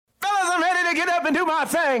get up and do my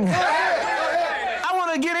thing. I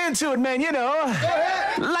want to get into it, man, you know.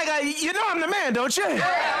 Like, you know I'm the man, don't you?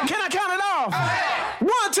 Can I count it off?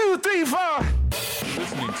 1, 2, 3, 4.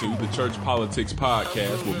 Listening to the Church Politics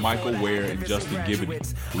Podcast with Michael Wear and Justin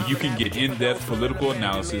Giboney, where you can get in-depth political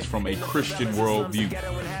analysis from a Christian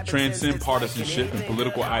worldview. Transcend partisanship and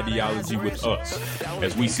political ideology with us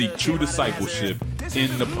as we seek true discipleship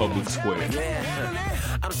in the public square.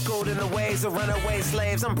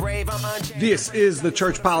 This is the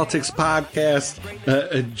Church Politics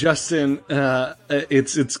Podcast. Justin,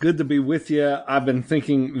 it's good to be with you. I've been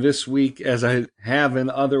thinking this week, as I have in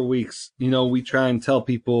other weeks, you know, we try and tell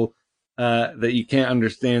people that you can't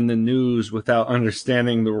understand the news without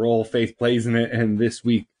understanding the role faith plays in it. And this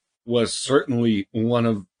week was certainly one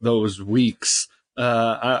of those weeks.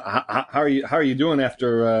 How are you doing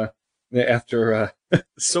after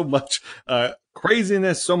so much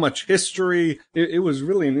craziness, so much history? It was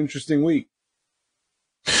really an interesting week.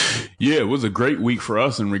 Yeah, it was a great week for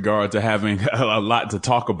us in regard to having a lot to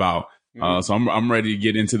talk about. So I'm ready to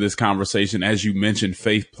get into this conversation. As you mentioned,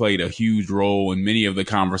 faith played a huge role in many of the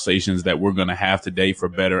conversations that we're going to have today, for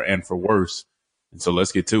better and for worse. And so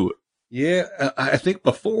let's get to it. Yeah, I think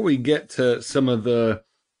before we get to some of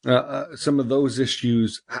those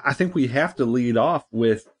issues, I think we have to lead off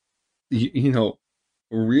with, you know,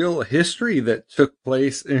 real history that took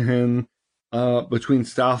place in between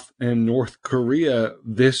South and North Korea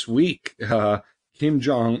this week. Kim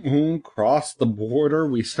Jong-un crossed the border.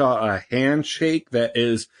 We saw a handshake that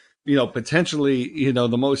is, you know, potentially, you know,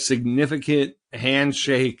 the most significant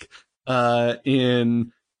handshake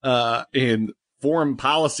in foreign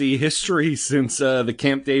policy history since the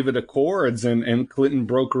Camp David Accords and Clinton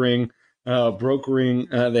brokering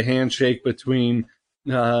the handshake between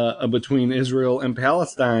Israel and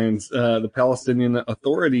the Palestinian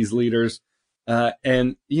authorities leaders.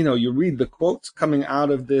 And, you know, you read the quotes coming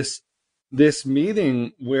out of this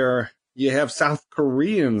meeting where you have South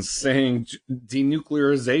Koreans saying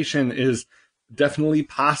denuclearization is definitely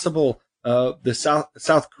possible. The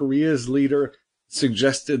South Korea's leader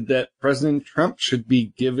suggested that President Trump should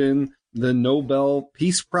be given the Nobel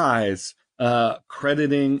Peace Prize,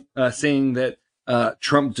 saying that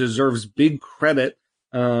Trump deserves big credit,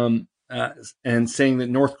 and saying that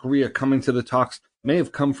North Korea coming to the talks may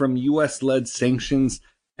have come from U.S.-led sanctions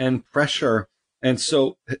and pressure. And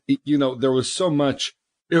so, you know, there was so much.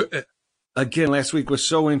 Again, last week was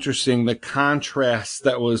so interesting, the contrast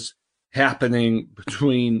that was happening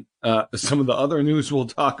between some of the other news we'll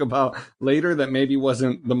talk about later that maybe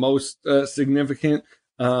wasn't the most significant,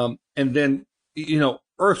 and then, you know,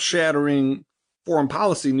 earth-shattering foreign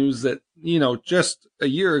policy news that, you know, just a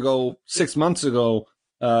year ago, 6 months ago,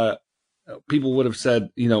 people would have said,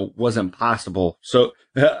 you know, wasn't possible. So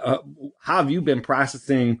how have you been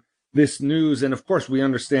processing this news? And of course, we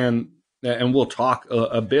understand, and we'll talk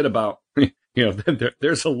a bit about, you know,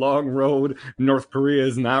 there's a long road. North Korea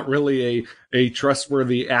is not really a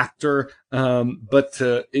trustworthy actor. But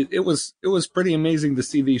it was pretty amazing to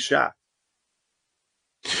see these shots.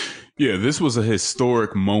 Yeah, this was a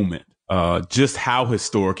historic moment. Just how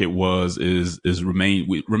historic it was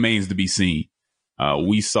remains to be seen.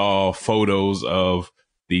 We saw photos of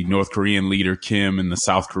the North Korean leader Kim and the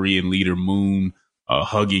South Korean leader Moon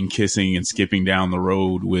hugging, kissing, and skipping down the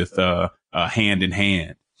road with hand in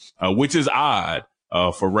hand, which is odd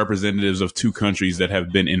for representatives of two countries that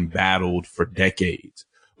have been embattled for decades.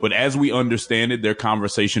 But as we understand it, their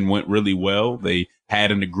conversation went really well. They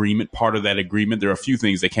had an agreement. Part of that agreement, there are a few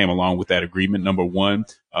things that came along with that agreement. Number one,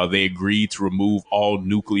 they agreed to remove all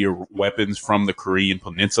nuclear weapons from the Korean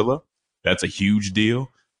Peninsula. That's a huge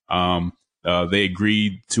deal. They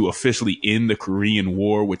agreed to officially end the Korean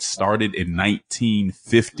War, which started in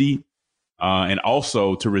 1950, and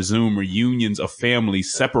also to resume reunions of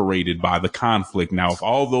families separated by the conflict. Now, if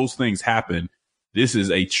all those things happen, this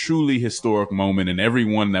is a truly historic moment, and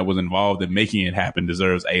everyone that was involved in making it happen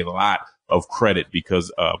deserves a lot of credit,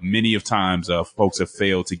 because many of times folks have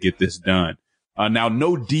failed to get this done. Now,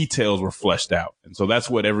 no details were fleshed out, and so that's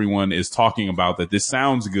what everyone is talking about, that this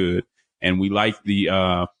sounds good, and we like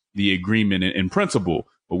the agreement in principle,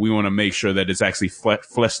 but we want to make sure that it's actually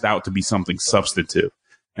fleshed out to be something substantive.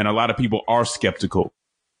 And a lot of people are skeptical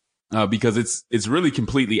because it's really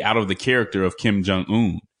completely out of the character of Kim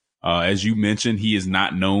Jong-un. As you mentioned, he is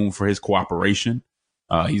not known for his cooperation.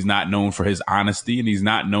 He's not known for his honesty, and he's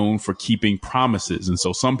not known for keeping promises. And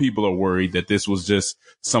so some people are worried that this was just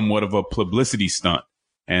somewhat of a publicity stunt,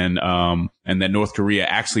 and that North Korea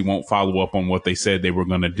actually won't follow up on what they said they were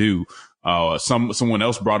going to do. Someone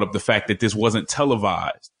else brought up the fact that this wasn't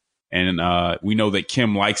televised. And we know that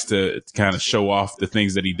Kim likes to kind of show off the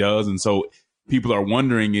things that he does. And so people are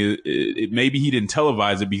wondering is maybe he didn't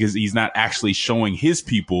televise it because he's not actually showing his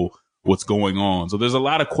people what's going on. So there's a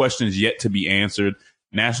lot of questions yet to be answered.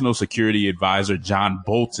 National Security Advisor John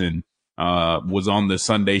Bolton was on the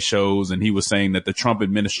Sunday shows, and he was saying that the Trump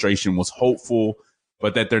administration was hopeful,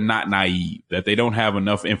 but that they're not naive, that they don't have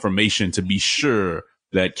enough information to be sure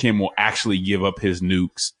that Kim will actually give up his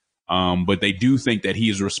nukes. But they do think that he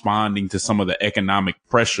is responding to some of the economic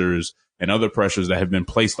pressures and other pressures that have been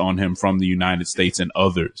placed on him from the United States and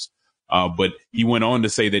others. But he went on to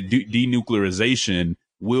say that denuclearization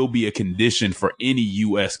will be a condition for any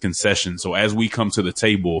U.S. concession. So as we come to the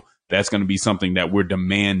table, that's going to be something that we're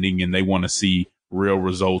demanding, and they want to see real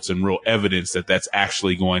results and real evidence that that's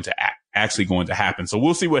actually going to happen. So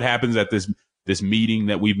we'll see what happens at this meeting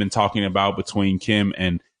that we've been talking about between Kim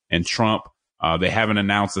and Trump. They haven't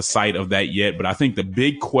announced the site of that yet, but I think the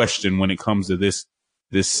big question when it comes to this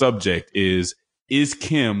subject is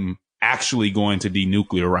Kim actually going to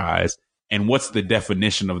denuclearize? And what's the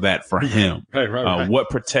definition of that for him? Right. What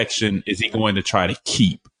protection is he going to try to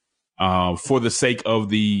keep for the sake of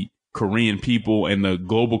the Korean people and the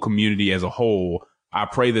global community as a whole? I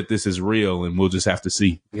pray that this is real, and we'll just have to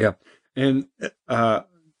see. Yeah. And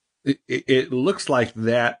it looks like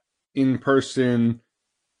that in-person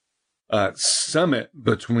summit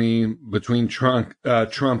between Trump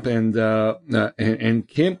and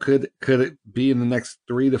Kim could it be in the next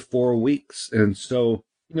 3 to 4 weeks. And so,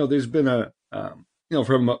 there's been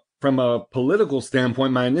from a political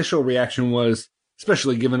standpoint, my initial reaction was,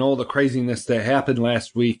 especially given all the craziness that happened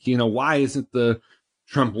last week, why isn't the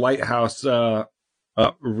Trump White House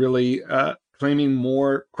really claiming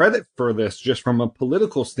more credit for this just from a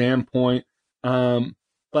political standpoint?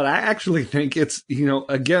 But I actually think it's,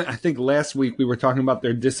 again, I think last week we were talking about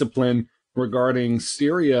their discipline regarding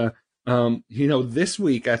Syria. This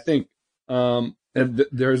week, I think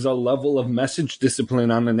there's a level of message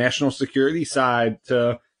discipline on the national security side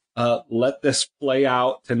to let this play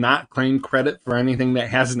out, to not claim credit for anything that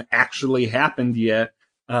hasn't actually happened yet.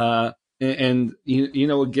 Again,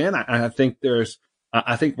 I think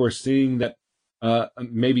we're seeing that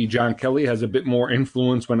maybe John Kelly has a bit more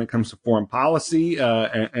influence when it comes to foreign policy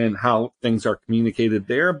and how things are communicated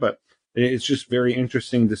there. But it's just very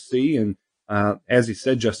interesting to see. And as he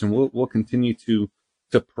said, Justin, we'll continue to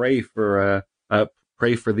pray for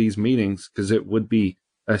these meetings, because it would be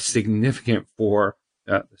significant for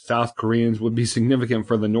the South Koreans, would be significant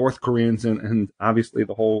for the North Koreans, and obviously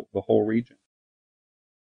the whole region.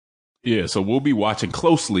 Yeah, so we'll be watching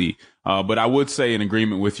closely. But I would say in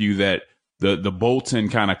agreement with you that the Bolton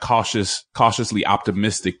kind of cautiously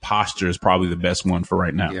optimistic posture is probably the best one for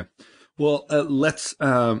right now. Yeah. Well, let's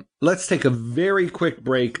take a very quick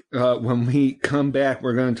break. When we come back,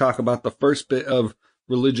 we're going to talk about the first bit of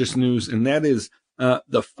religious news, and that is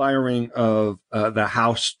the firing of the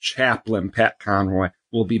House chaplain, Pat Conroy.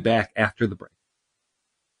 We'll be back after the break.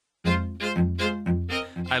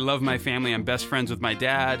 I love my family. I'm best friends with my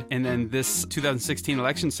dad. And then this 2016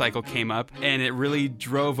 election cycle came up, and it really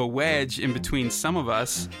drove a wedge in between some of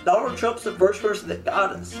us. Donald Trump's the first person that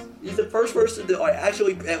got us. He's the first person to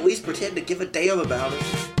actually at least pretend to give a damn about it.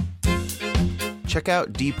 Check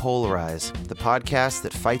out Depolarize, the podcast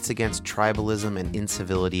that fights against tribalism and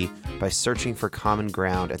incivility by searching for common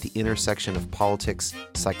ground at the intersection of politics,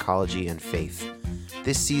 psychology, and faith.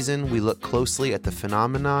 This season, we look closely at the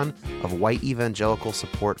phenomenon of white evangelical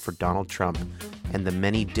support for Donald Trump and the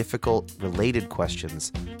many difficult, related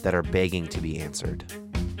questions that are begging to be answered.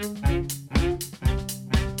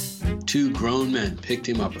 Two grown men picked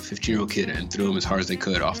him up, a 15-year-old kid, and threw him as hard as they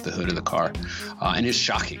could off the hood of the car. And it's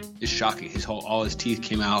shocking. It's shocking. All his teeth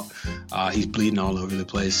came out. He's bleeding all over the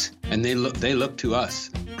place. And they look to us,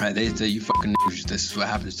 right? They say, "You fucking niggas, this is what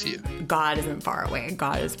happens to you." God isn't far away.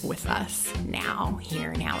 God is with us now,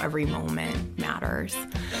 here, now. Every moment matters.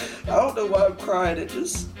 I don't know why I'm crying. It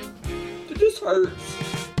just hurts.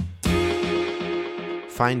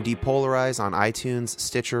 Find Depolarize on iTunes,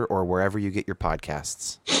 Stitcher, or wherever you get your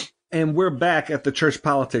podcasts. And we're back at the Church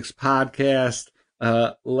Politics Podcast.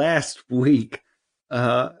 Last week,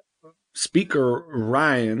 Speaker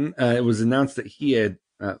Ryan, it was announced that he had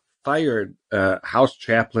fired House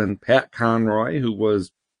Chaplain Pat Conroy, who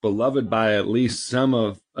was beloved by at least some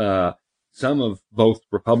of both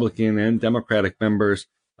Republican and Democratic members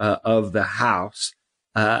of the House,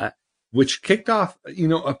 which kicked off,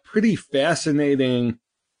 a pretty fascinating,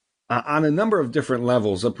 on a number of different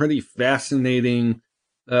levels, a pretty fascinating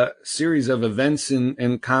series of events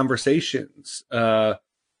and conversations. A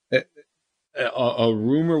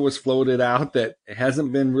rumor was floated out that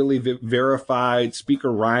hasn't been really verified. Speaker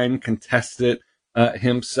Ryan contested it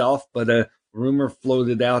himself, but a rumor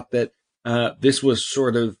floated out that this was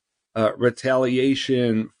sort of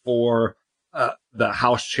retaliation for the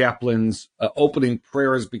House chaplain's opening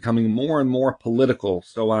prayers becoming more and more political.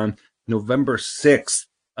 So on November 6th,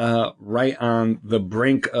 right on the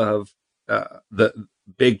brink of the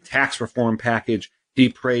big tax reform package, he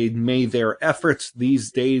prayed, "May their efforts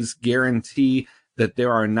these days guarantee that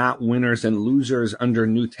there are not winners and losers under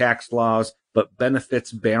new tax laws, but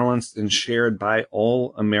benefits balanced and shared by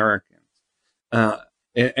all Americans."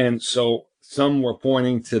 And so some were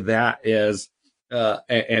pointing to that as,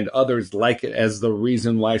 and others like it as the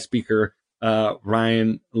reason why Speaker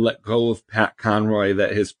Ryan let go of Pat Conroy,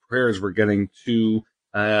 that his prayers were getting too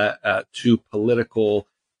political.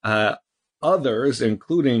 Others,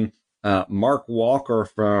 including Mark Walker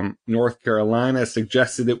from North Carolina,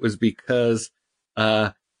 suggested it was because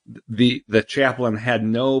the chaplain had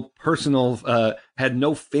no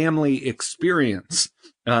family experience.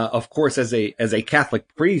 Of course, as a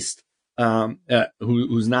Catholic priest,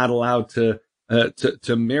 who's not allowed to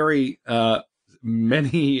marry,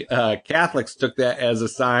 many Catholics took that as a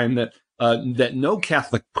sign that no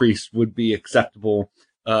Catholic priest would be acceptable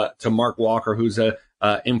to Mark Walker, who's a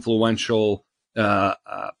influential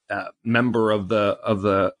member of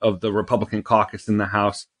the Republican caucus in the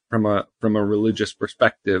House from a religious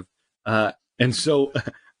perspective. And so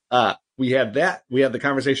we had the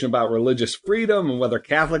conversation about religious freedom and whether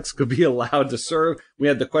Catholics could be allowed to serve. We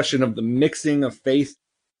had the question of the mixing of faith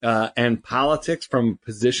and politics from a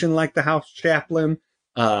position like the House chaplain.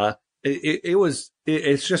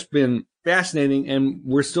 It's just been fascinating, and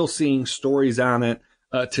we're still seeing stories on it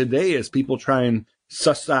today as people try and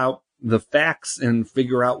suss out the facts and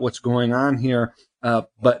figure out what's going on here.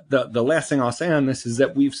 But the last thing I'll say on this is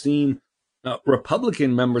that we've seen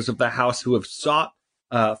Republican members of the House who have sought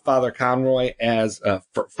Father Conroy as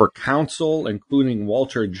for counsel, including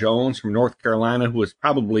Walter Jones from North Carolina, who is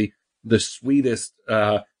probably the sweetest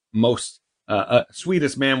man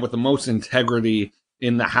with the most integrity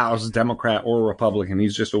in the House, Democrat or Republican.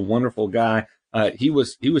 He's just a wonderful guy. He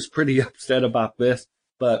was pretty upset about this,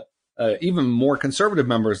 but even more conservative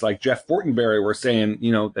members like Jeff Fortenberry were saying,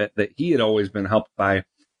 that he had always been helped by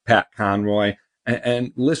Pat Conroy.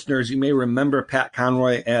 And listeners, you may remember Pat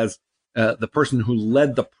Conroy as the person who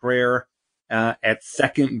led the prayer at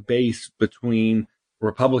second base between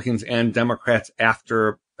Republicans and Democrats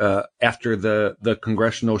after the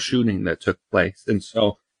congressional shooting that took place. And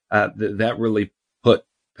so that really put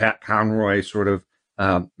Pat Conroy sort of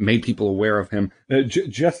made people aware of him.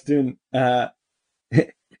 Justin,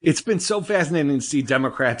 it's been so fascinating to see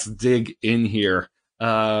Democrats dig in here,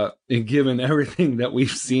 and given everything that we've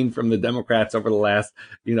seen from the Democrats over the last,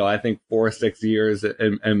 I think 4 or 6 years,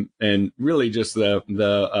 and really just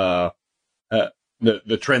the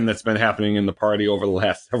trend that's been happening in the party over the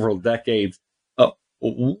last several decades.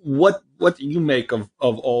 What do you make of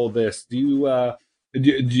all this? Do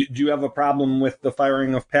you have a problem with the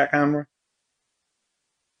firing of Pat Conroy?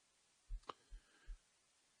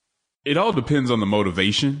 It all depends on the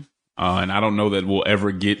motivation. And I don't know that we'll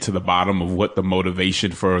ever get to the bottom of what the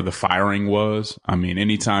motivation for the firing was. I mean,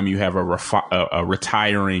 anytime you have a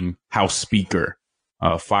retiring House Speaker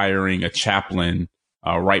firing a chaplain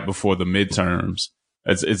right before the midterms,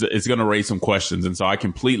 it's going to raise some questions. And so I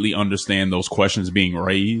completely understand those questions being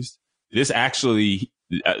raised. This actually,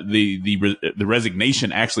 the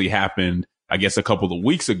resignation actually happened, I guess, a couple of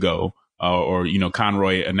weeks ago.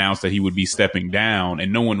 Conroy announced that he would be stepping down,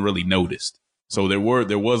 and no one really noticed. So there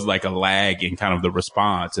was like a lag in kind of the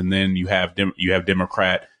response. And then you have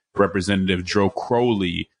Democrat Representative Joe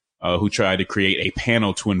Crowley, who tried to create a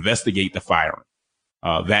panel to investigate the firing.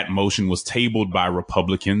 That motion was tabled by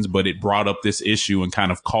Republicans, but it brought up this issue and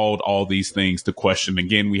kind of called all these things to question.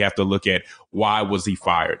 Again, we have to look at why was he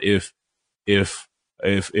fired? If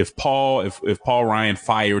Paul Ryan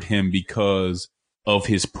fired him because of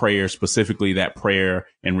his prayer, specifically that prayer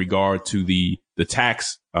in regard to the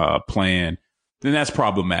tax plan, then that's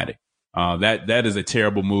problematic. That is a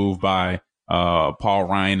terrible move by Paul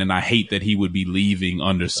Ryan, and I hate that he would be leaving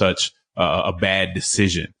under such a bad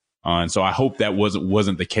decision. And so I hope that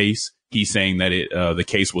wasn't the case. He's saying that the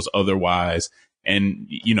case was otherwise, and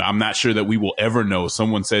I'm not sure that we will ever know.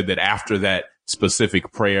 Someone said that after that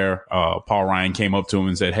specific prayer, Paul Ryan came up to him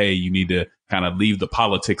and said, "Hey, you need to kind of leave the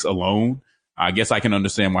politics alone." I guess I can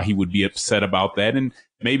understand why he would be upset about that. And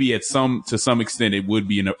maybe to some extent, it would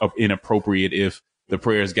be inappropriate if the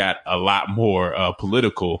prayers got a lot more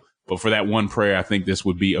political. But for that one prayer, I think this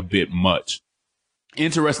would be a bit much.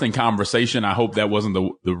 Interesting conversation. I hope that wasn't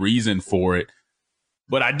the reason for it.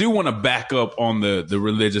 But I do want to back up on the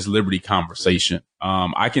religious liberty conversation.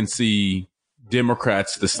 I can see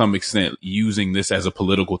Democrats, to some extent, using this as a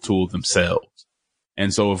political tool themselves.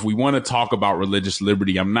 And so if we want to talk about religious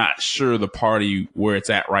liberty, I'm not sure the party where it's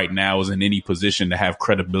at right now is in any position to have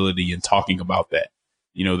credibility in talking about that.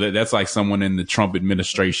 You know, that's like someone in the Trump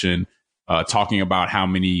administration talking about how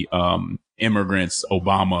many immigrants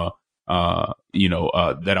Obama, that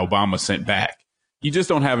Obama sent back. You just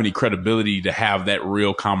don't have any credibility to have that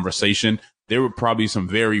real conversation. There were probably some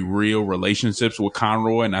very real relationships with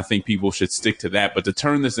Conroy, and I think people should stick to that. But to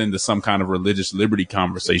turn this into some kind of religious liberty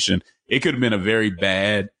conversation, it could have been a very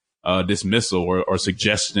bad dismissal or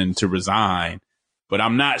suggestion to resign. But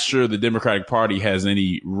I'm not sure the Democratic Party has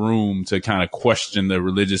any room to kind of question the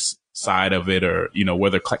religious side of it, or, you know,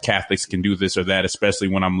 whether Catholics can do this or that, especially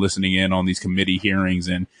when I'm listening in on these committee hearings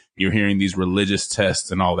and you're hearing these religious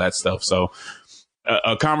tests and all that stuff. So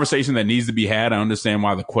a conversation that needs to be had. I understand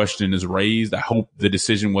why the question is raised. I hope the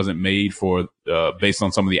decision wasn't made for based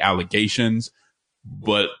on some of the allegations,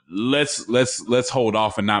 but let's hold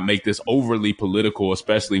off and not make this overly political,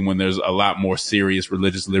 especially when there's a lot more serious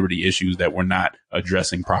religious liberty issues that we're not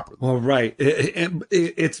addressing properly. Well, right.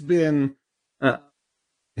 It's been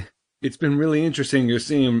really interesting. You're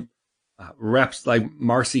seeing reps like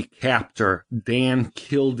Marcy Kaptur, Dan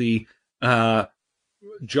Kildee,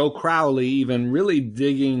 Joe Crowley even really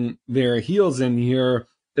digging their heels in here.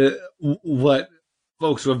 What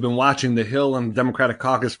folks who have been watching the Hill and the Democratic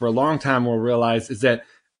caucus for a long time will realize is that,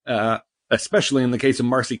 especially in the case of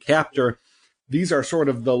Marcy Kaptur, these are sort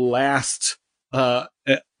of the last sort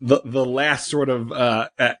of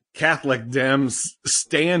Catholic Dems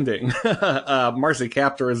standing. Marcy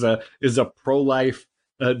Kaptur is a pro-life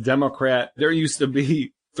Democrat. There used to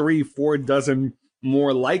be 3-4 dozen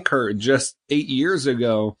more like her just 8 years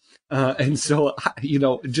ago. And so, you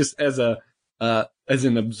know, just as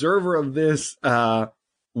an observer of this,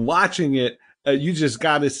 watching it, you just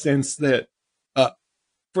got a sense that,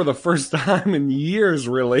 for the first time in years,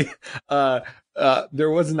 really,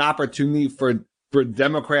 there was an opportunity for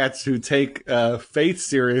Democrats who take, faith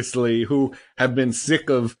seriously, who have been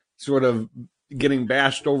sick of sort of getting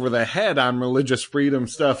bashed over the head on religious freedom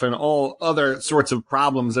stuff and all other sorts of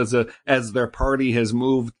problems as their party has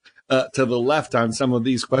moved to the left on some of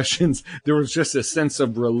these questions. There was just a sense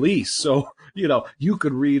of release. So, you know, you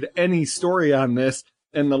could read any story on this,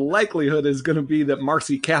 and the likelihood is going to be that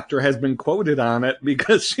Marcy Kaptur has been quoted on it,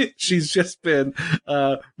 because she's just been,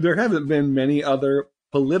 there haven't been many other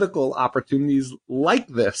political opportunities like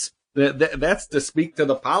this. That's to speak to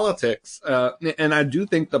the politics, and I do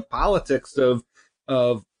think the politics of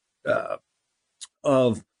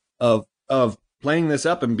playing this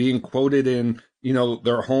up and being quoted in, you know,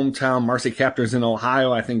 their hometown. Marcy Kaptur's in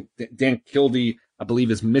Ohio. I think Dan Kildee, I believe,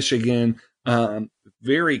 is Michigan.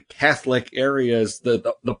 Very Catholic areas.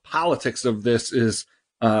 The politics of this is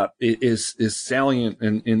salient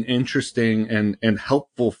and interesting and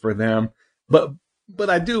helpful for them. But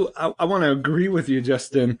I want to agree with you,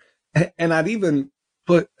 Justin. And I'd even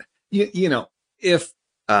put, you know, if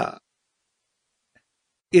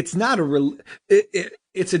it's not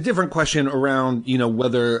it's a different question around, you know,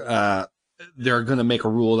 whether they're going to make a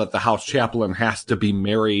rule that the house chaplain has to be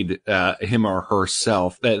married, him or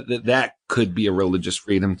herself. That could be a religious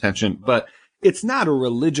freedom tension, but it's not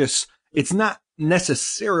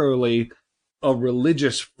necessarily a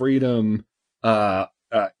religious freedom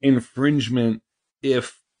infringement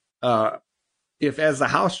if as the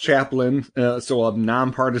house chaplain, so a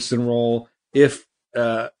nonpartisan role, if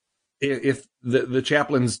the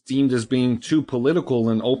chaplain's deemed as being too political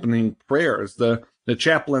in opening prayers, the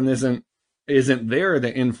chaplain isn't there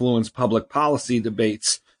to influence public policy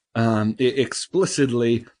debates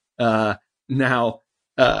explicitly now,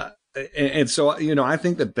 and so, you know, I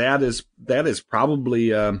think that is probably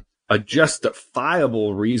a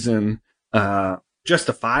justifiable reason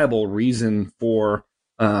for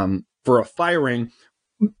a firing.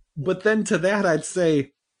 But then to that, I'd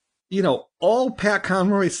say, you know, all Pat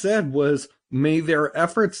Conroy said was, may their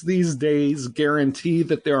efforts these days guarantee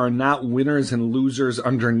that there are not winners and losers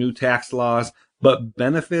under new tax laws, but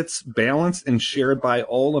benefits balanced and shared by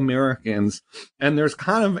all Americans. And there's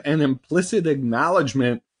kind of an implicit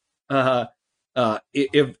acknowledgement, if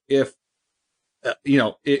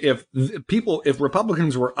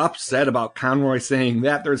Republicans were upset about Conroy saying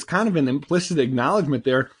that, there's kind of an implicit acknowledgement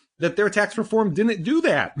there that their tax reform didn't do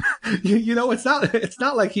that. You know, it's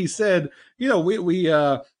not like he said, you know, we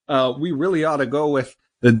really ought to go with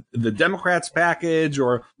the Democrats package,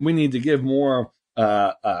 or we need to give more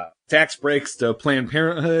tax breaks to Planned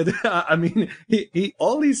Parenthood. I mean,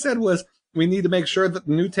 all he said was, we need to make sure that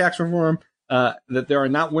the new tax reform that there are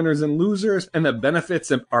not winners and losers, and that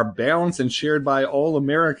benefits are balanced and shared by all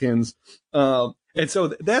Americans. And so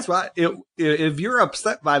that's why if you're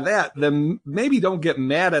upset by that, then maybe don't get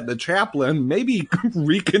mad at the chaplain. Maybe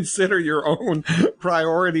reconsider your own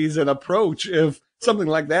priorities and approach if something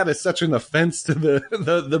like that is such an offense to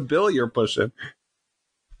the bill you're pushing.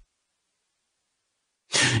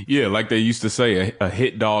 Yeah, like they used to say, a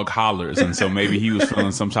hit dog hollers, and so maybe he was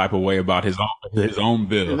feeling some type of way about his own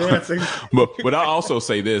bill. But I also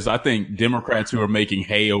say this: I think Democrats who are making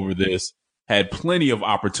hay over this had plenty of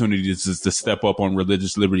opportunities to step up on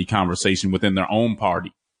religious liberty conversation within their own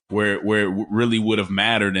party, where it really would have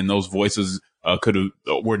mattered, and those voices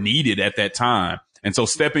were needed at that time. And so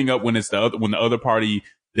stepping up when when the other party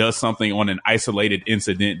does something on an isolated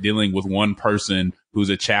incident dealing with one person who's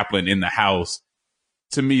a chaplain in the House,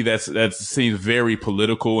 to me, that seems very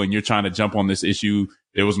political, and you're trying to jump on this issue.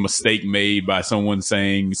 There was a mistake made by someone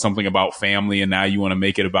saying something about family, and now you want to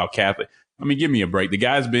make it about Catholic. I mean, give me a break. The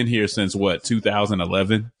guy's been here since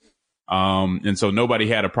 2011. And so nobody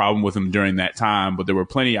had a problem with him during that time, but there were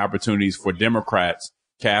plenty of opportunities for Democrats,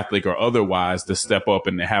 Catholic or otherwise, to step up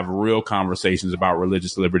and have real conversations about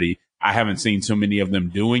religious liberty. I haven't seen too many of them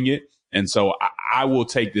doing it. And so I will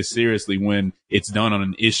take this seriously when it's done on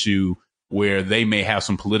an issue where they may have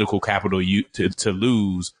some political capital to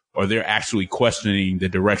lose, or they're actually questioning the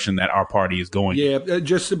direction that our party is going. Yeah,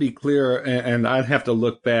 just to be clear, and I'd have to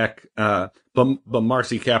look back, but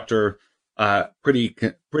Marcy Kaptur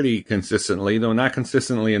pretty consistently, though not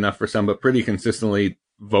consistently enough for some, but pretty consistently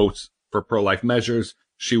votes for pro-life measures.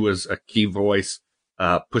 She was a key voice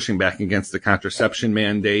pushing back against the contraception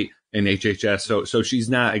mandate in HHS. So she's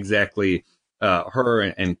not exactly her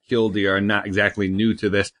and Kildee are not exactly new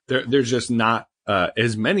to this. There's just not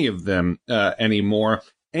as many of them anymore.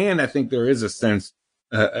 And I think there is a sense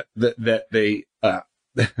that they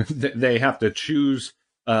have to choose.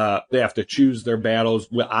 They have to choose their battles.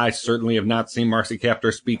 Well, I certainly have not seen Marcy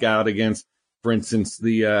Kaptur speak out against, for instance,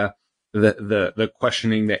 the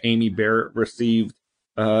questioning that Amy Barrett received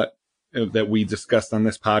that we discussed on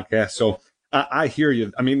this podcast. So I hear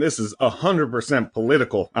you. I mean, this is 100%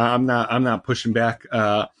 political. I'm not pushing back.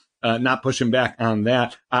 Not pushing back on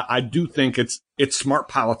that. I do think it's smart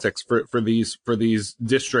politics for these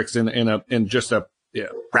districts in just a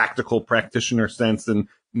practical practitioner sense, and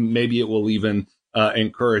maybe it will even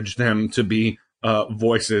encourage them to be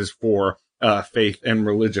voices for faith and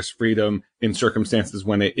religious freedom in circumstances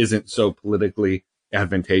when it isn't so politically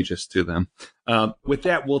advantageous to them. With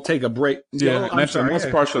that, we'll take a break. Yeah, that's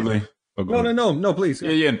partially. No, please.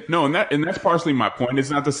 Yeah. No, and that's partially my point. It's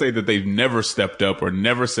not to say that they've never stepped up or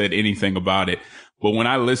never said anything about it. But when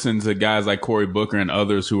I listen to guys like Cory Booker and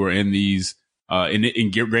others who are in these,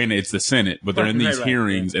 and granted it's the Senate, but they're in these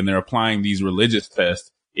hearings and they're applying these religious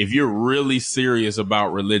tests. If you're really serious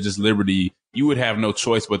about religious liberty, you would have no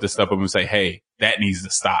choice but to step up and say, hey, that needs to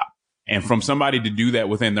stop. And from somebody to do that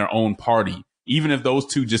within their own party, even if those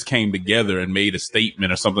two just came together and made a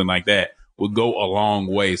statement or something like that, would go a long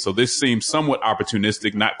way. So this seems somewhat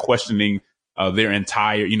opportunistic, not questioning their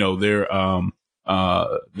entire, their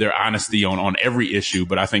honesty on every issue.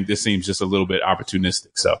 But I think this seems just a little bit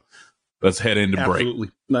opportunistic. So let's head into break. Absolutely.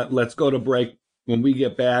 Let's go to break. When we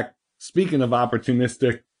get back, speaking of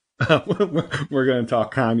opportunistic, we're going to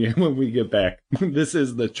talk Kanye when we get back. This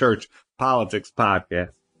is the Church Politics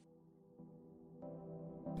Podcast.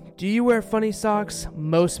 Do you wear funny socks?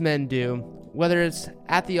 Most men do. Whether it's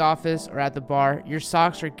at the office or at the bar, your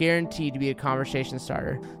socks are guaranteed to be a conversation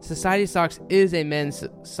starter. Society Socks is a men's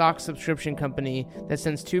sock subscription company that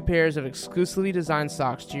sends 2 pairs of exclusively designed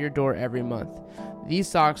socks to your door every month. These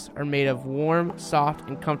socks are made of warm, soft,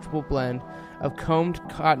 and comfortable blend of combed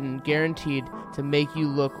cotton guaranteed to make you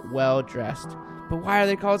look well dressed. But why are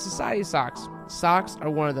they called Society Socks? Socks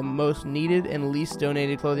are one of the most needed and least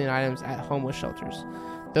donated clothing items at homeless shelters.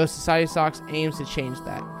 Though Society Socks aims to change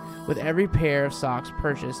that. With every pair of socks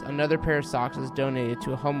purchased, another pair of socks is donated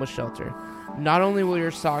to a homeless shelter. Not only will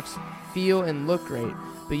your socks feel and look great,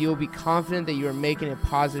 but you will be confident that you are making a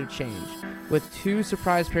positive change. With 2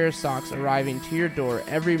 surprise pairs of socks arriving to your door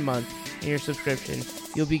every month in your subscription,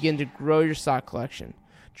 you'll begin to grow your sock collection.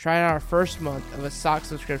 Try out our first month of a sock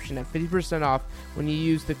subscription at 50% off when you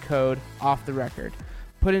use the code OFFTHERECORD.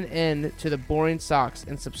 Put an end to the boring socks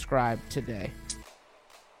and subscribe today.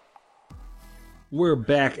 We're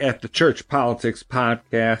back at the Church Politics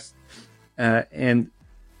Podcast, and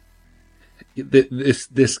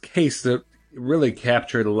this case that really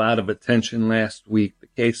captured a lot of attention last week, the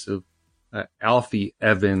case of Alphie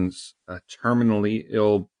Evans, a terminally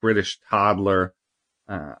ill British toddler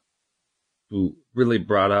who really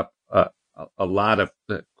brought up a lot of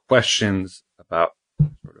questions about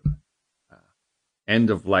sort of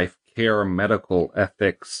end-of-life care, medical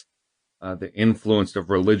ethics, the influence of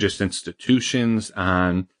religious institutions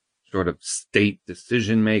on sort of state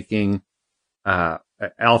decision-making.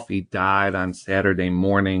 Alphie died on Saturday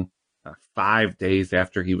morning, 5 days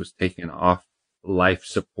after he was taken off life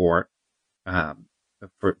support.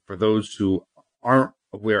 For those who aren't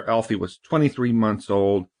aware, Alphie was 23 months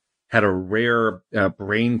old, had a rare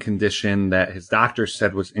brain condition that his doctor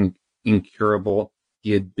said was incurable.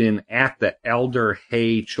 He had been at the Elder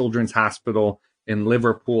Hay Children's Hospital in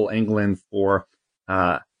Liverpool, England for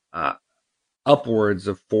upwards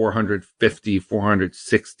of 450,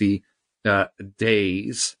 460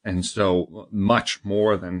 days. And so much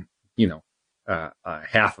more than,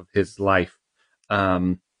 half of his life.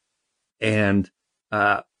 There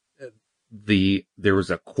was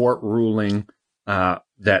a court ruling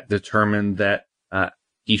that determined that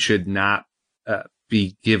he should not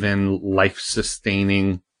be given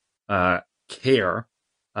life-sustaining care,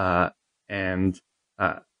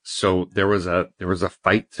 so there was a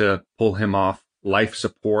fight to pull him off life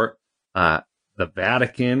support. The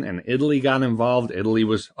Vatican and Italy got involved. Italy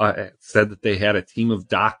was said that they had a team of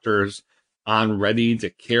doctors on ready to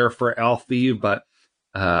care for Alphie, but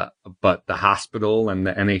the hospital and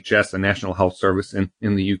the NHS, the National Health Service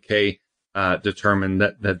in the UK, determined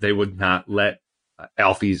that they would not let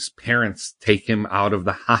Alphie's parents take him out of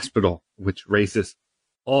the hospital, which raises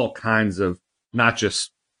all kinds of not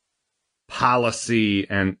just policy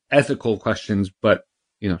and ethical questions, but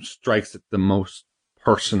strikes at the most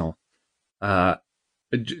personal.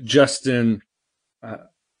 Justin,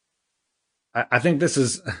 I think this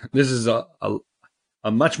is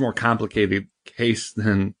a much more complicated case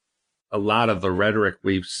than a lot of the rhetoric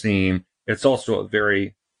we've seen. It's also a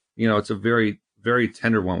very, it's a very, very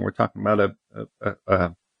tender one. We're talking about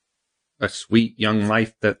a sweet young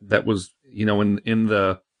life that was, in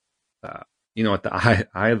the, at the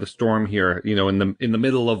eye of the storm here, in the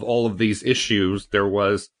middle of all of these issues, there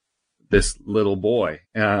was this little boy.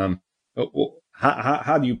 How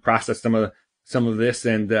do you process some of this?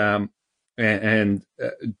 And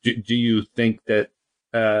do you think that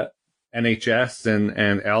NHS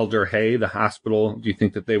and Elder Hay, the hospital, do you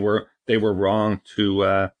think that they were wrong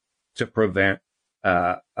to prevent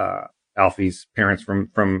Alphie's parents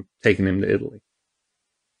from taking him to Italy?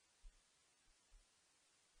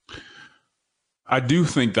 I do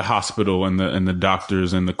think the hospital and the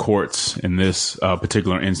doctors and the courts in this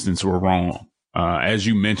particular instance were wrong. As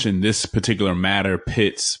you mentioned, this particular matter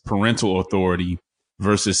pits parental authority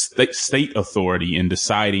versus state authority in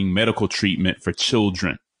deciding medical treatment for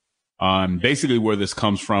children. Basically, where this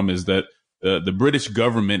comes from is that the British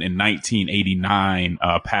government in 1989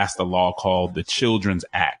 passed a law called the Children's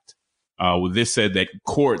Act. This said that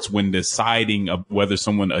courts, when deciding whether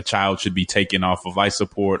a child should be taken off of life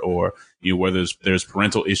support or whether there's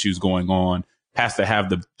parental issues going on, has to have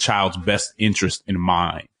the child's best interest in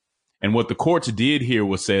mind. And what the courts did here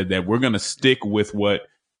was said that we're going to stick with what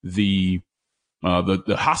the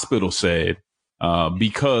hospital said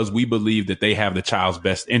because we believe that they have the child's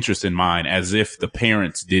best interest in mind, as if the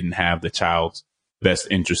parents didn't have the child's best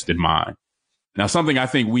interest in mind. Now, something I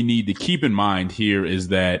think we need to keep in mind here is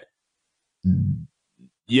that,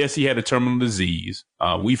 yes, he had a terminal disease.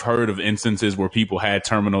 We've heard of instances where people had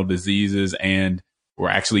terminal diseases and were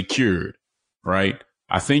actually cured, right?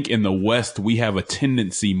 I think in the West, we have a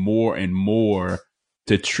tendency more and more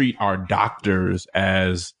to treat our doctors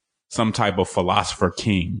as some type of philosopher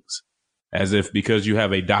kings, as if because you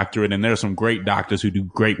have a doctorate, and there are some great doctors who do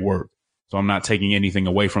great work. So I'm not taking anything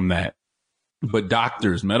away from that. But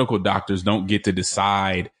doctors, medical doctors, don't get to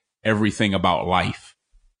decide everything about life,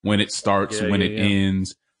 when it starts, when it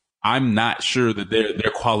ends. I'm not sure that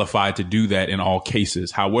they're qualified to do that in all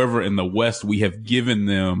cases. However, in the West, we have given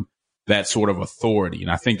them that sort of authority. And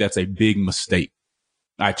I think that's a big mistake.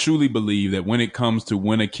 I truly believe that when it comes to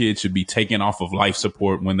when a kid should be taken off of life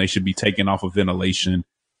support, when they should be taken off of ventilation,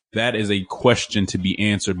 that is a question to be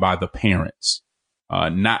answered by the parents,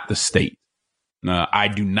 not the state. I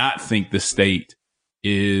do not think the state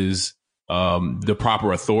is the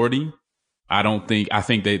proper authority. I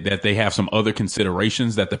think that they have some other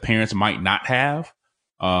considerations that the parents might not have,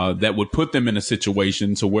 that would put them in a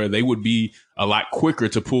situation to where they would be a lot quicker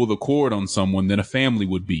to pull the cord on someone than a family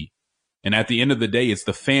would be. And at the end of the day, it's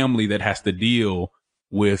the family that has to deal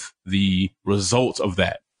with the results of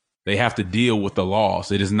that. They have to deal with the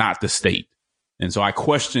loss. It is not the state. And so I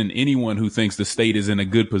question anyone who thinks the state is in a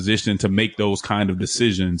good position to make those kind of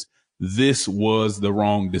decisions. This was the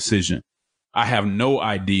wrong decision. I have no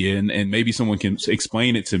idea, and maybe someone can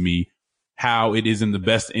explain it to me, how it is in the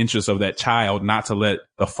best interest of that child not to let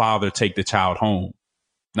the father take the child home,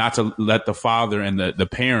 not to let the father and the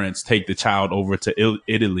parents take the child over to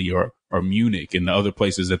Italy or Munich and the other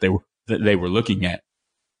places that they were looking at.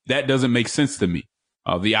 That doesn't make sense to me.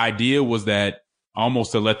 The idea was that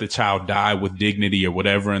almost to let the child die with dignity or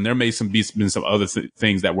whatever. And there may been some other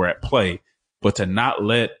things that were at play, but to not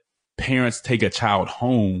let parents take a child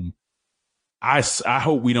home, I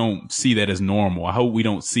hope we don't see that as normal. I hope we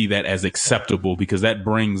don't see that as acceptable, because that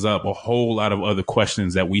brings up a whole lot of other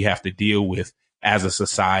questions that we have to deal with as a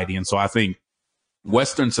society. And so I think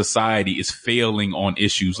Western society is failing on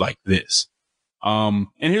issues like this. And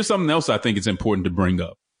here's something else I think it's important to bring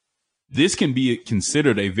up. This can be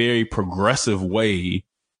considered a very progressive way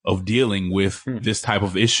of dealing with this type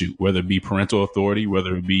of issue, whether it be parental authority,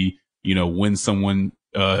 whether it be, when someone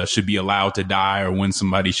should be allowed to die or when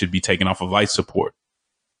somebody should be taken off of life support.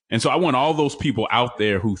 And so I want all those people out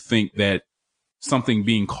there who think that something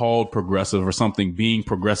being called progressive or something being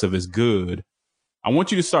progressive is good. I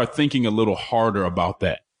want you to start thinking a little harder about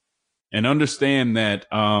that and understand that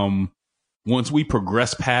once we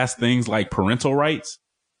progress past things like parental rights,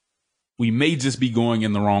 we may just be going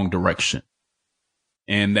in the wrong direction,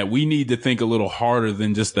 and that we need to think a little harder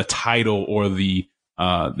than just the title or the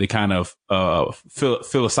kind of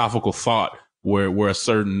philosophical thought where a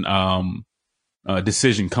certain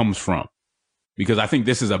decision comes from, because I think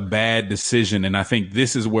this is a bad decision. And I think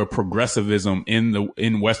this is where progressivism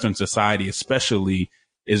in Western society, especially,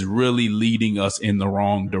 is really leading us in the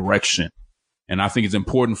wrong direction. And I think it's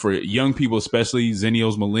important for young people, especially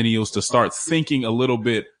Zennials, millennials, to start thinking a little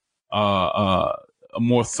bit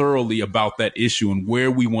more thoroughly about that issue and where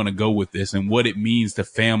we want to go with this and what it means to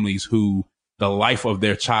families who the life of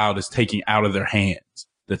their child is taken out of their hands.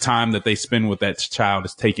 The time that they spend with that child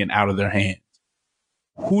is taken out of their hands.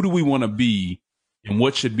 Who do we want to be, and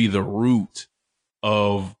what should be the root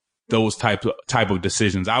of those type of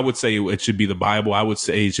decisions? I would say it should be the Bible. I would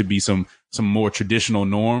say it should be some more traditional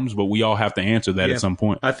norms, but we all have to answer that at some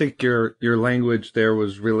point. I think your language there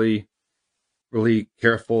was really, really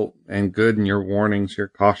careful and good, and your warnings, your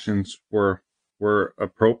cautions were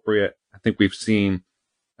appropriate. I think we've seen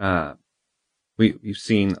we've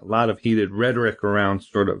seen a lot of heated rhetoric around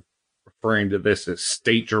sort of referring to this as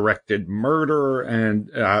state-directed murder and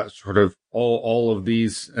sort of all of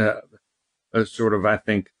these sort of, I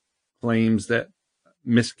think, claims that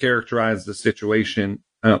mischaracterize the situation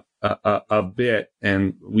a bit.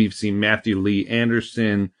 And we've seen Matthew Lee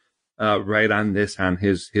Anderson write on this on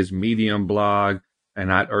his Medium blog,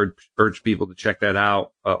 and I'd urge people to check that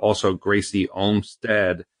out. Also, Gracie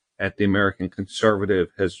Olmstead at the American Conservative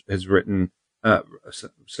has written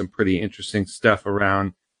some pretty interesting stuff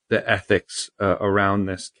around the ethics around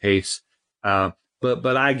this case.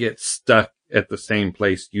 But I get stuck at the same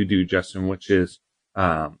place you do, Justin, which is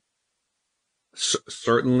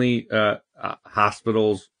certainly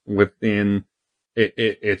hospitals within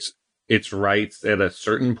its rights at a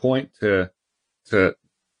certain point to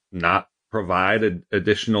not provide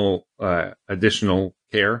additional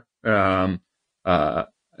care.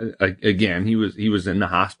 Again, he was in the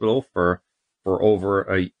hospital for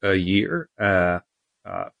over a year,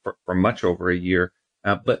 for much over a year.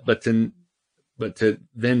 But to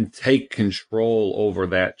then take control over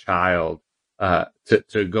that child,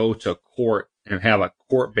 to go to court and have a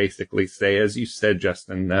court basically say, as you said,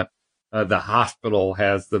 Justin, that the hospital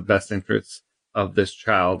has the best interests of this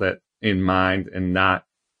child in mind and not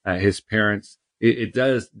his parents. It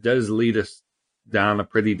does lead us down a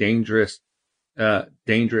pretty dangerous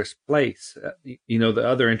place. The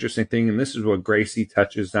other interesting thing, and this is what Gracie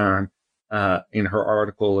touches on in her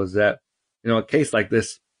article, is that a case like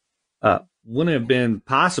this wouldn't have been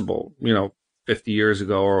possible 50 years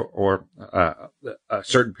ago or a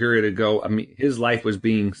certain period ago. I mean, his life was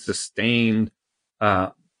being sustained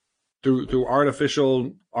through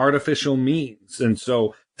artificial means, and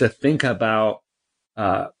so to think about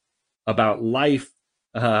life,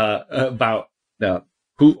 about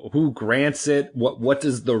who grants it, what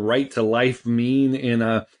does the right to life mean in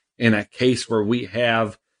a case where we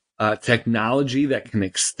have technology that can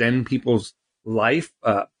extend people's life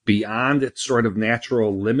beyond its sort of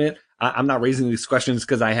natural limit. I'm not raising these questions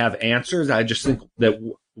because I have answers. I just think that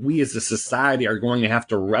we as a society are going to have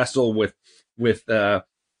to wrestle with the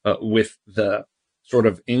sort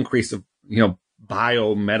of increase of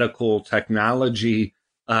biomedical technology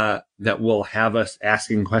that will have us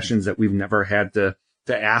asking questions that we've never had to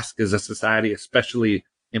ask as a society, especially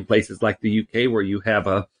in places like the UK, where you have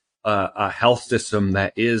a health system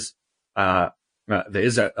that is there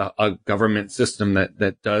is a government system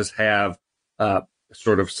that does have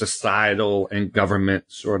sort of societal and government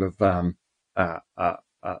sort of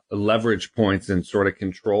leverage points and sort of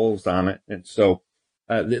controls on it. And so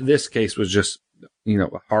this case was just,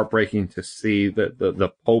 heartbreaking to see that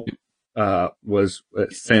the Pope was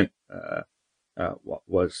sent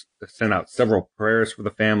out several prayers for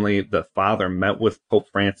the family. The father met with Pope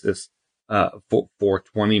Francis for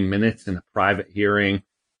 20 minutes in a private hearing,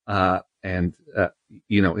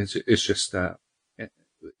 it's just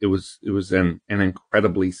it was an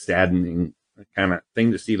incredibly saddening kind of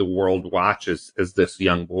thing to see the world watch as this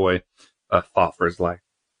young boy fought for his life.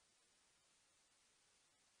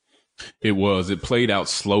 It played out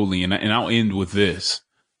slowly, and I'll end with this.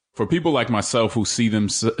 For people like myself who see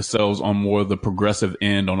themselves on more of the progressive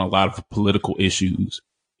end on a lot of political issues,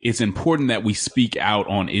 it's important that we speak out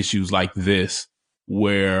on issues like this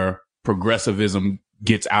where progressivism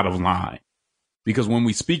gets out of line. Because when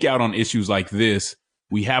we speak out on issues like this,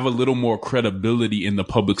 we have a little more credibility in the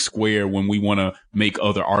public square when we want to make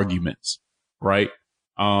other arguments, right?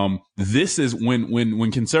 This is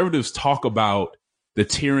when conservatives talk about the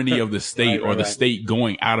tyranny of the state or the state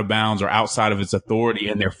going out of bounds or outside of its authority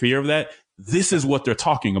and their fear of that, this is what they're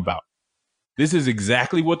talking about. This is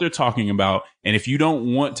exactly what they're talking about. And if you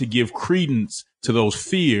don't want to give credence to those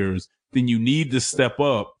fears, then you need to step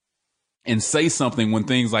up and say something when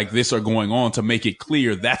things like this are going on to make it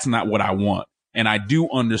clear that's not what I want. And I do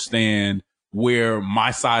understand where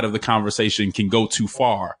my side of the conversation can go too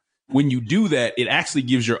far. When you do that, it actually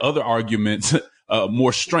gives your other arguments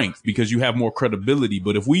more strength because you have more credibility.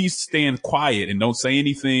 But if we stand quiet and don't say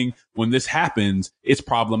anything when this happens, it's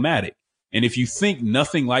problematic. And if you think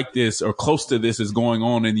nothing like this or close to this is going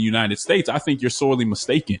on in the United States, I think you're sorely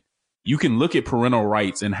mistaken. You can look at parental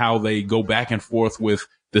rights and how they go back and forth with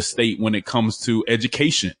the state when it comes to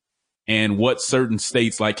education and what certain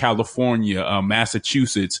states like California,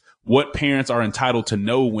 Massachusetts, what parents are entitled to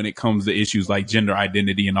know when it comes to issues like gender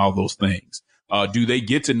identity and all those things. Do they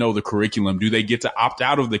get to know the curriculum? Do they get to opt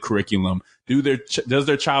out of the curriculum? Does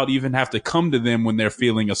their child even have to come to them when they're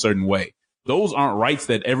feeling a certain way? Those aren't rights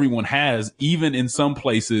that everyone has, even in some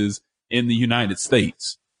places in the United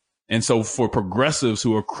States. And so for progressives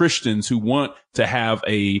who are Christians who want to have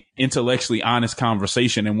a intellectually honest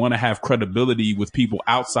conversation and want to have credibility with people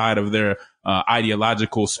outside of their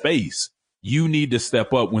ideological space, you need to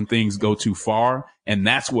step up when things go too far. And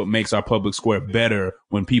that's what makes our public square better,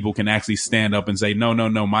 when people can actually stand up and say, no,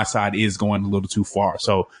 my side is going a little too far.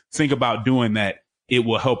 So think about doing that. It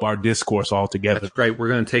will help our discourse altogether. That's great. We're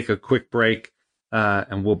going to take a quick break,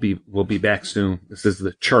 and we'll be back soon. This is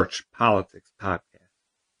the Church Politics Podcast.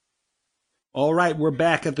 All right, we're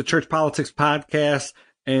back at the Church Politics Podcast,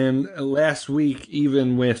 and last week,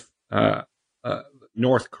 even with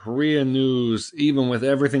North Korea news, even with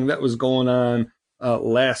everything that was going on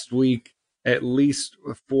last week, at least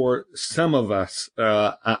for some of us,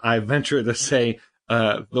 I venture to say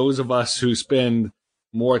those of us who spend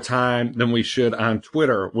more time than we should on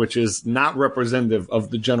Twitter, which is not representative of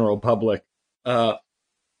the general public. The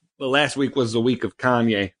last week was the week of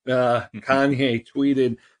Kanye. Kanye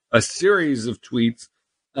tweeted a series of tweets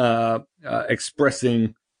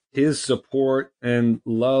expressing his support and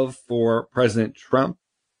love for President Trump.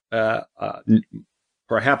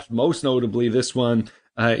 Perhaps most notably, this one,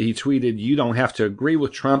 he tweeted, "You don't have to agree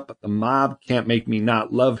with Trump, but the mob can't make me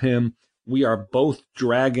not love him. We are both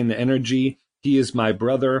dragon energy. He is my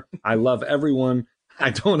brother. I love everyone.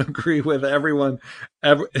 I don't agree with everyone.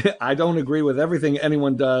 I don't agree with everything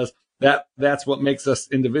anyone does. That's what makes us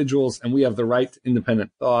individuals, and we have the right to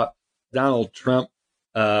independent thought." Donald Trump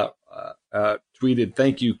tweeted,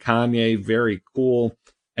 "Thank you, Kanye. Very cool."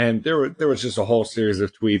 And there was just a whole series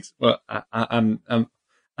of tweets. Well, I'm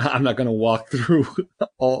not going to walk through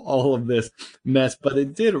all of this mess, but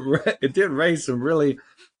it did raise some really,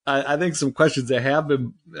 I think, some questions that have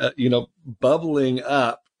been bubbling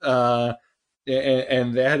up, and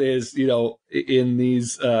that is, in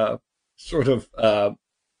these sort of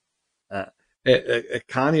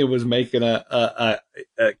Kanye was making a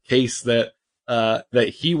case that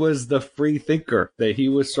he was the free thinker, that he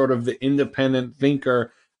was sort of the independent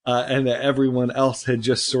thinker, and that everyone else had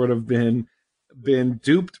just sort of been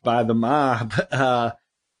duped by the mob.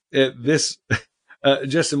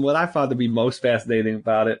 Justin, what I found to be most fascinating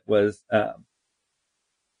about it was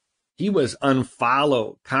he was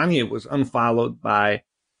unfollowed. Kanye was unfollowed by,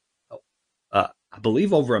 I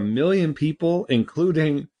believe, over 1 million people,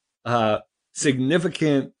 including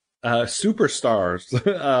significant superstars,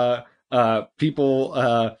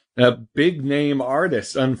 people, big name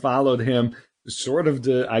artists unfollowed him, sort of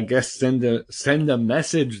to, I guess, send a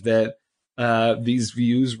message that these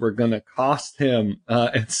views were going to cost him.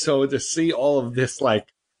 And so to see all of this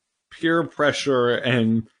like peer pressure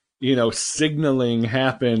and signaling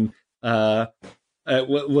happen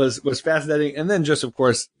was fascinating. And then just, of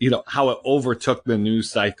course, how it overtook the news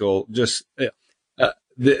cycle. Just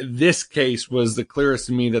this case was the clearest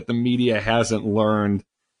to me that the media hasn't learned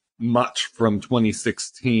much from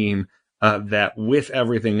 2016, that with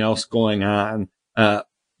everything else going on,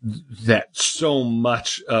 that so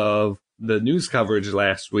much of the news coverage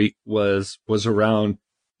last week was around,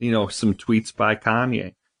 some tweets by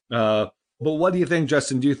Kanye. But what do you think,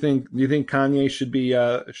 Justin? Do you think Kanye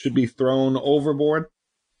should be thrown overboard?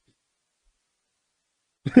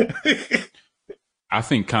 I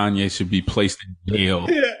think Kanye should be placed in jail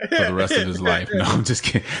for the rest of his life. No, I'm just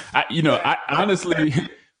kidding. I honestly,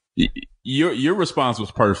 your response was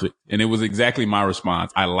perfect, and it was exactly my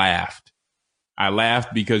response. I laughed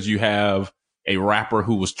because you have a rapper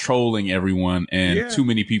who was trolling everyone, and too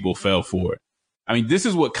many people fell for it. I mean, this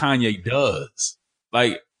is what Kanye does.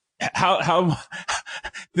 Like, how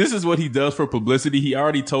this is what he does for publicity. He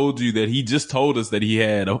already told you that he just told us that he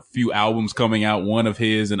had a few albums coming out, one of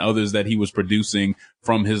his and others that he was producing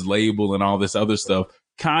from his label and all this other stuff.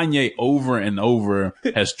 Kanye over and over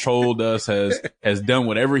has trolled us, has done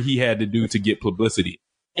whatever he had to do to get publicity.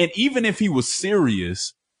 And even if he was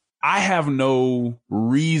serious, I have no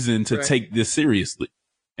reason to take this seriously.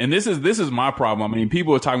 And this is my problem. I mean,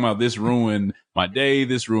 people are talking about this ruined my day,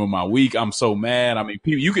 this ruined my week. I'm so mad. I mean,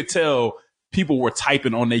 you could tell people were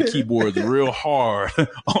typing on their keyboards real hard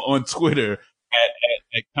on Twitter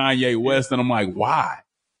at Kanye West. And I'm like, why?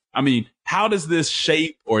 I mean, how does this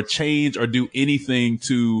shape or change or do anything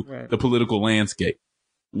to the political landscape?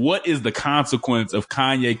 What is the consequence of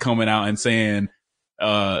Kanye coming out and saying,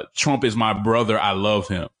 Trump is my brother, I love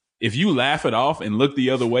him? If you laugh it off and look the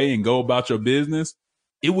other way and go about your business,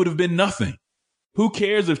 it would have been nothing. Who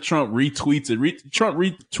cares if Trump retweets it? Trump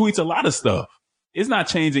retweets a lot of stuff. It's not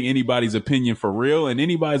changing anybody's opinion for real. And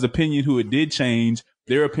anybody's opinion who it did change,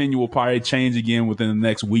 their opinion will probably change again within the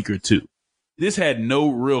next week or two. This had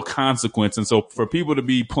no real consequence. And so for people to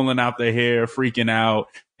be pulling out their hair, freaking out,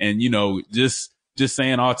 and, just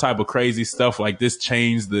saying all type of crazy stuff like this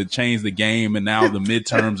changed the game, and now the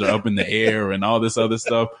midterms are up in the air and all this other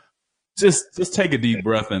stuff. Just take a deep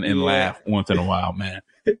breath and laugh once in a while, man.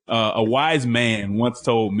 A wise man once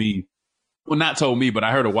told me, well, not told me, but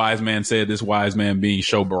I heard a wise man say, this wise man being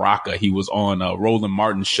Sho Baraka. He was on Roland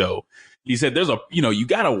Martin's show. He said, you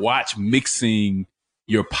got to watch mixing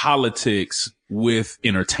your politics with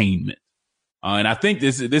entertainment. And I think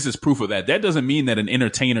this is proof of that. That doesn't mean that an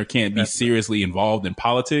entertainer can't be seriously involved in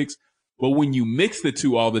politics. But when you mix the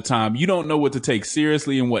two all the time, you don't know what to take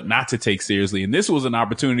seriously and what not to take seriously. And this was an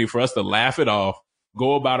opportunity for us to laugh it off,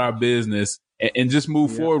 go about our business, and just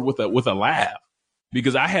move forward with a laugh.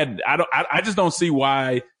 Because I just don't see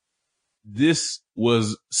why this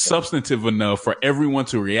was substantive enough for everyone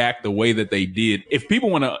to react the way that they did. If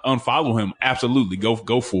people want to unfollow him, absolutely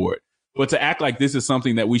go for it. But to act like this is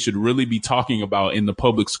something that we should really be talking about in the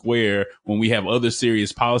public square when we have other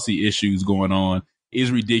serious policy issues going on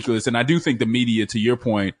is ridiculous. And I do think the media, to your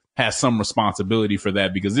point, has some responsibility for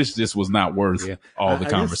that, because this just was not worth all the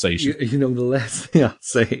conversation. Guess, the last thing I'll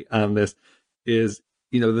say on this is,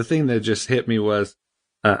 the thing that just hit me was,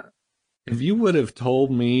 if you would have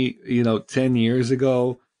told me, 10 years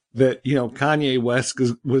ago that, Kanye West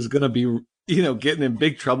was going to be, getting in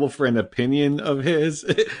big trouble for an opinion of his,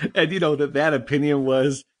 and, that opinion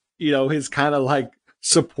was, his kind of like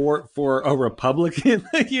support for a Republican,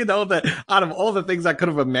 that out of all the things I could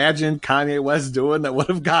have imagined Kanye West doing that would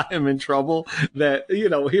have got him in trouble, that,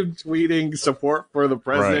 him tweeting support for the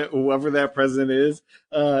president, whoever that president is,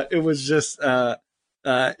 it was just,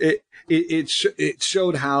 it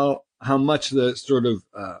showed how much the sort of,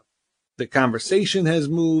 the conversation has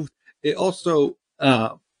moved. It also,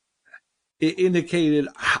 it indicated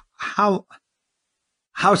how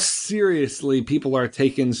seriously people are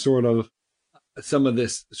taking sort of some of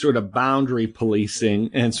this sort of boundary policing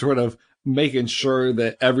and sort of making sure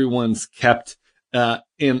that everyone's kept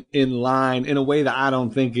in line in a way that I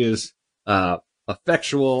don't think is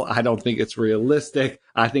effectual. I don't think it's realistic.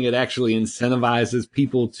 I think it actually incentivizes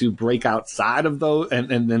people to break outside of those and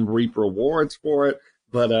then reap rewards for it.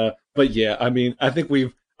 But yeah, I mean, I think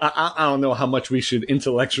I don't know how much we should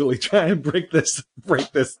intellectually try and break this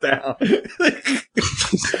down.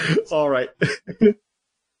 All right.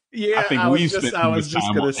 Yeah, I was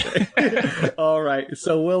just going to say. All right.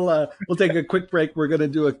 So we'll take a quick break. We're going to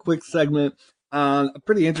do a quick segment on a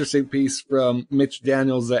pretty interesting piece from Mitch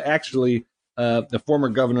Daniels, actually, the former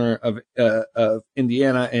governor of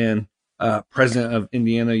Indiana and president of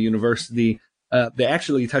Indiana University, that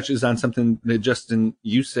actually touches on something that Justin,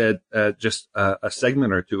 you said just a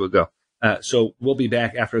segment or two ago. So we'll be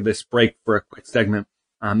back after this break for a quick segment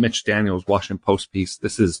on Mitch Daniels' Washington Post piece.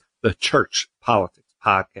 This is the Church Politics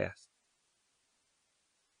Podcast.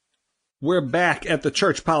 We're back at the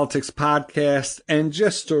Church Politics Podcast, and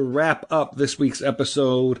just to wrap up this week's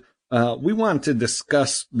episode, we wanted to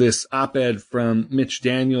discuss this op-ed from Mitch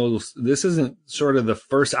Daniels. This isn't sort of the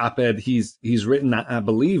first op-ed he's written, I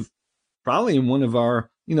believe, probably in one of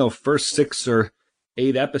our, first 6 or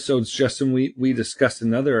 8 episodes. Justin, we discussed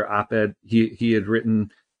another op-ed he had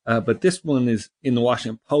written, but this one is in the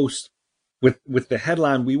Washington Post with the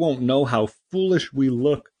headline, "We won't know how foolish we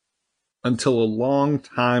look until a long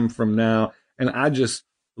time from now." And I just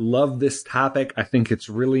love this topic. I think it's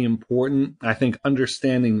really important. I think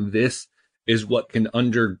understanding this is what can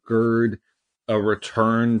undergird a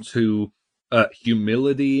return to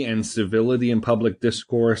humility and civility in public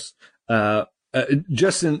discourse.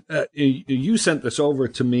 Justin, you sent this over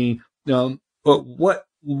to me. But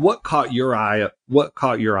what caught your eye? What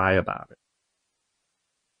caught your eye about it?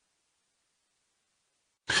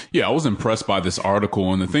 Yeah, I was impressed by this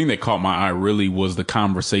article, and the thing that caught my eye really was the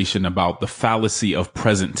conversation about the fallacy of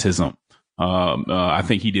presentism. I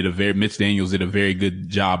think Mitch Daniels did a very good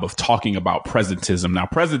job of talking about presentism. Now,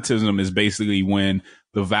 presentism is basically when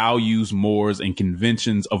the values, mores, and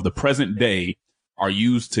conventions of the present day are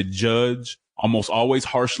used to judge, almost always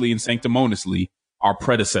harshly and sanctimoniously, our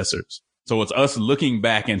predecessors. So it's us looking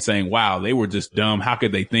back and saying, wow, they were just dumb. How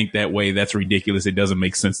could they think that way? That's ridiculous. It doesn't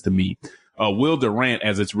make sense to me. Will Durant,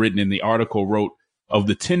 as it's written in the article, wrote of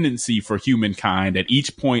the tendency for humankind at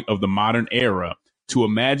each point of the modern era to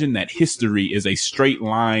imagine that history is a straight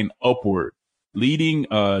line upward, leading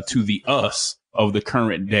to the us of the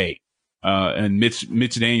current day. And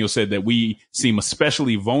Mitch Daniels said that we seem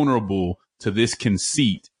especially vulnerable to this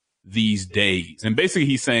conceit these days. And basically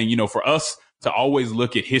he's saying, for us to always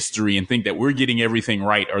look at history and think that we're getting everything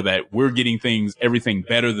right or that we're getting everything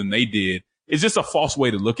better than they did, it's just a false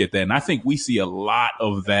way to look at that. And I think we see a lot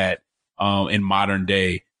of that in modern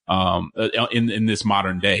day, in this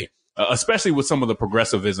modern day, especially with some of the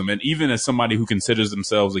progressivism. And even as somebody who considers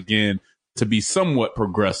themselves, again, to be somewhat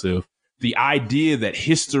progressive, the idea that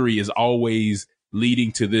history is always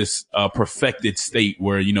leading to this perfected state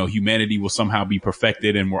where, humanity will somehow be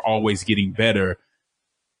perfected and we're always getting better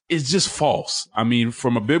is just false. I mean,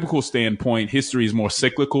 from a biblical standpoint, history is more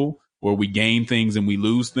cyclical, where we gain things and we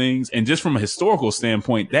lose things. And just from a historical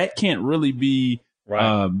standpoint, that can't really be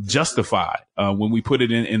justified when we put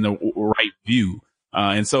it in the right view.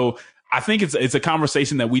 And so I think it's a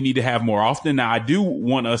conversation that we need to have more often. Now, I do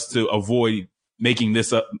want us to avoid making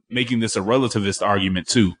this a relativist argument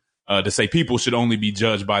too, to say people should only be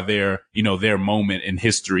judged by their moment in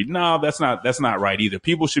history. No, that's not right either.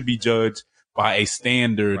 People should be judged by a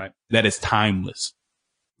standard that is timeless.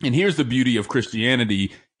 And here's the beauty of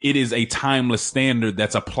Christianity. It is a timeless standard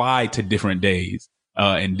that's applied to different days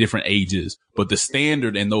and different ages. But the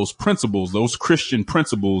standard and those principles, those Christian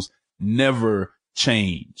principles, never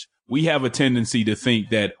change. We have a tendency to think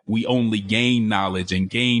that we only gain knowledge and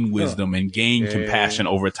gain wisdom and gain compassion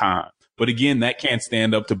over time. But again, that can't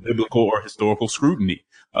stand up to biblical or historical scrutiny.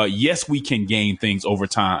 Yes, we can gain things over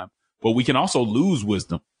time, but we can also lose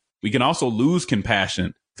wisdom. We can also lose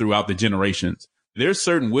compassion throughout the generations. There's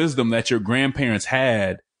certain wisdom that your grandparents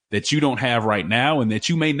had that you don't have right now and that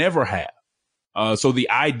you may never have. So the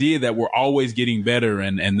idea that we're always getting better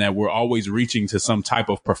and that we're always reaching to some type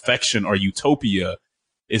of perfection or utopia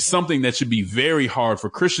is something that should be very hard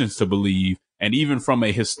for Christians to believe. And even from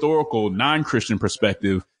a historical non-Christian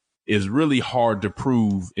perspective is really hard to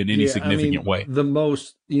prove in any significant way. The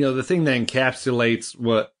most, the thing that encapsulates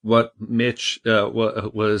what Mitch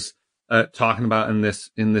was talking about in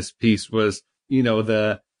this piece was,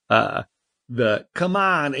 the come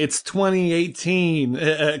on, it's 2018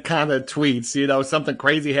 kind of tweets. Something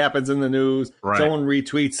crazy happens in the news. Right. Someone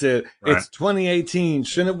retweets it. Right. It's 2018.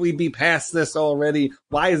 Shouldn't we be past this already?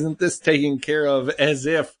 Why isn't this taken care of? As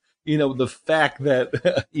if, the fact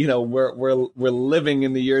that, we're living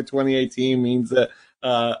in the year 2018 means that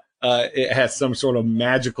it has some sort of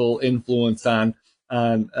magical influence on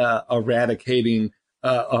eradicating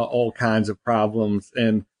all kinds of problems.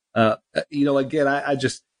 And, again, I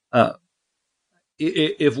just,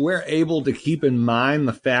 if we're able to keep in mind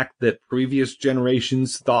the fact that previous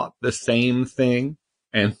generations thought the same thing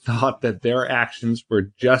and thought that their actions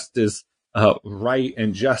were just as right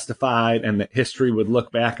and justified, and that history would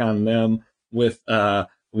look back on them with high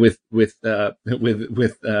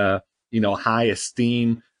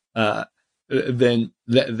esteem, then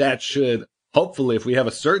that should hopefully, if we have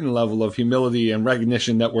a certain level of humility and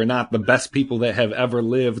recognition that we're not the best people that have ever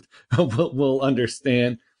lived, we'll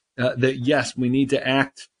understand that, yes, we need to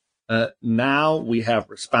act now we have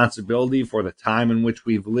responsibility for the time in which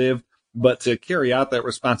we've lived, but to carry out that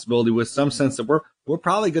responsibility with some sense that we're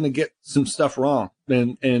probably going to get some stuff wrong.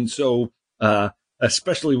 And so,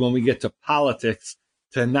 especially when we get to politics,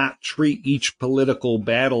 to not treat each political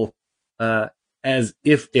battle, as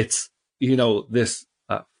if it's, this,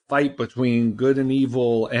 fight between good and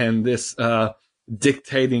evil and this,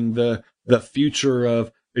 dictating the future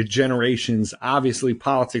of generations. Obviously,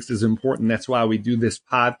 politics is important. That's why we do this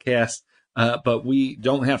podcast. But we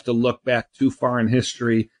don't have to look back too far in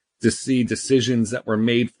history to see decisions that were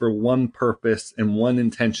made for one purpose and one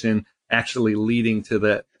intention actually leading to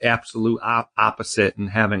the absolute opposite and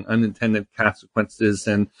having unintended consequences,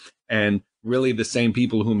 and really the same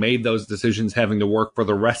people who made those decisions having to work for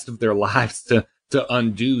the rest of their lives to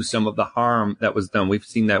undo some of the harm that was done. We've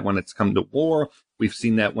seen that when it's come to war. We've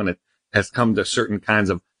seen that when it has come to certain kinds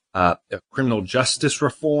of criminal justice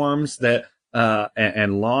reforms that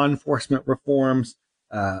and law enforcement reforms.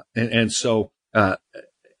 And so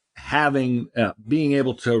being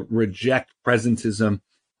able to reject presentism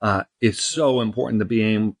is so important to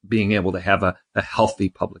being able to have a healthy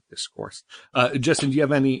public discourse. Justin, do you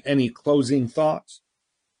have any closing thoughts?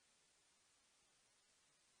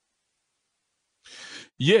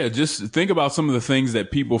 Yeah, just think about some of the things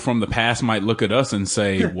that people from the past might look at us and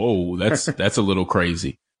say, whoa, that's a little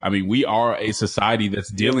crazy. I mean, we are a society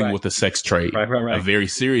that's dealing with a sex trade, a very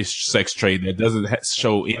serious sex trade that doesn't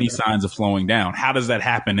show any signs of slowing down. How does that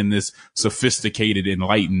happen in this sophisticated,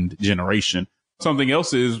 enlightened generation? Something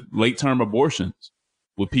else is late-term abortions.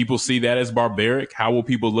 Will people see that as barbaric? How will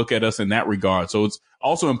people look at us in that regard? So it's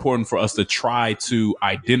also important for us to try to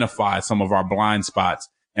identify some of our blind spots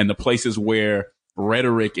and the places where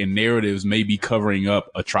rhetoric and narratives may be covering up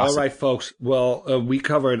atrocity. All right, folks. Well, we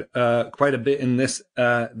covered quite a bit in this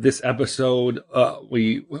episode.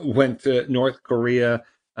 We went to North Korea.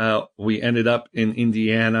 We ended up in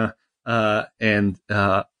Indiana, and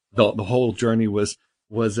the whole journey was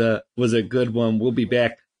a good one. We'll be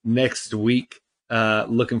back next week.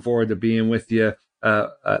 Looking forward to being with you.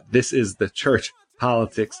 This is the Church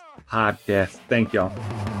Politics Podcast. Thank y'all.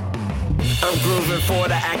 I'm grooving for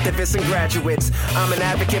the activists and graduates. I'm an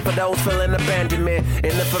advocate for those feeling abandonment.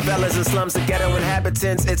 In the favelas and slums of ghetto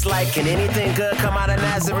inhabitants, it's like, can anything good come out of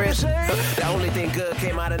Nazareth? The only thing good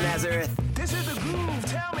came out of Nazareth. This is the groove,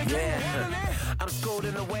 tell me, I'm schooled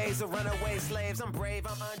in the ways of runaway slaves. I'm brave,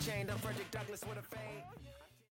 I'm unchained, I'm Frederick Douglass with a fade.